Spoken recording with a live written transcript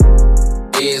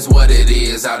Is what it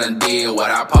is, I done did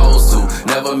what I supposed to.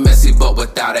 Never messy, but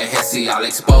without a hessy, I'll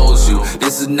expose you.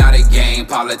 This is not a game,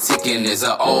 politicking is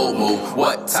an old move.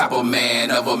 What type of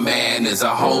man is a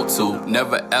hoe to?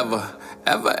 Never ever,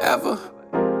 ever, ever.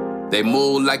 They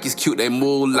move like it's cute, they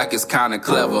move like it's kinda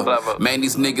clever. Man,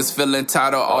 these niggas feel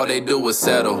entitled, all they do is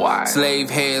settle. Slave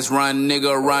heads run,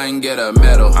 nigga run, get a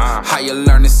medal. How you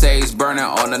learn to sage burning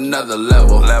on another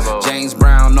level. James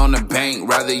Brown on the bank,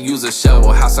 rather use a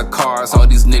shovel. House of cards, all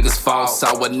these niggas false,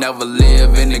 I would never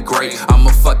live in the great. I'm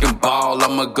a fucking ball,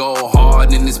 I'ma go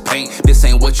hard in this paint. This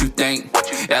ain't what you think.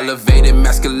 Elevated,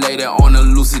 masculated on a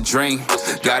lucid dream.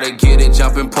 Gotta get it,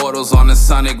 jumping portals on the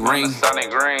sonic ring.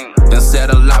 Done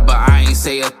said a lot, but I ain't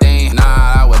say a thing. Nah,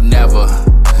 I would never,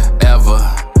 ever,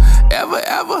 ever,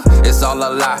 ever. It's all a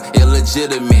lie,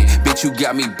 illegitimate. Bitch, you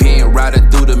got me being riding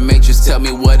through the matrix. Tell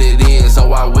me what it is.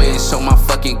 Oh, I wish. Show my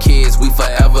fucking kids we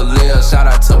forever live. Shout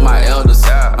out to my elders.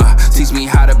 Teach me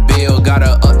how to build,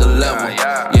 gotta up the level.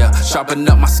 Yeah, sharpen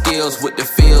up my skills with the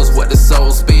feels. What the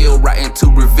soul spill, writing to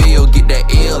reveal. Get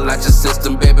that ill out your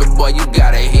system, baby boy, you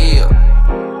gotta heal.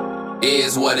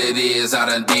 Is what it is, I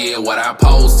done did what I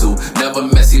supposed to. Never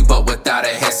messy, but without a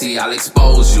hessy, I'll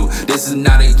expose you. This is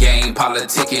not a game,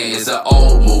 politicking is an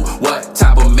old move. What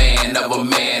type of man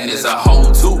is a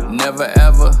hoe to? Never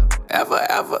ever, ever,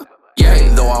 ever.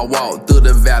 Yeah, though I walk through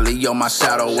the valley on my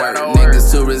shadow work.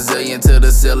 Niggas too resilient to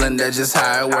the ceiling, that's just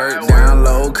how it work. Down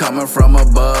low, coming from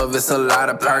above, it's a lot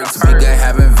of perks. Bigger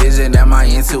having vision and my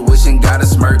intuition got a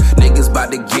smirk. Niggas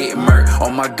about to get murked. Oh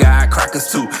my God,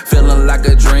 crackers too. Feeling like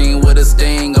a dream with a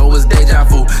sting, oh it's deja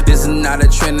vu. This is not a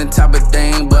trending type of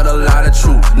thing, but a lot of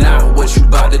truth. Now what you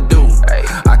about to do?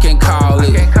 I can't call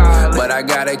it, but I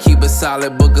gotta keep it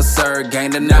solid. Book a sir,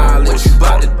 gain the knowledge. What you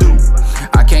about to do?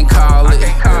 I can't call it.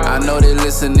 I know they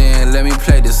listening, let me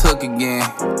play this hook again.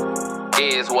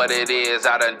 Is what it is,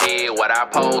 I done did what I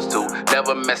supposed to.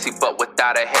 Never messy, but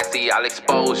without a hessy, I'll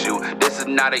expose you. This is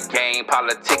not a game,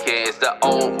 politicking is the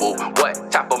old move.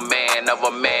 What type of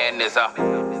man is a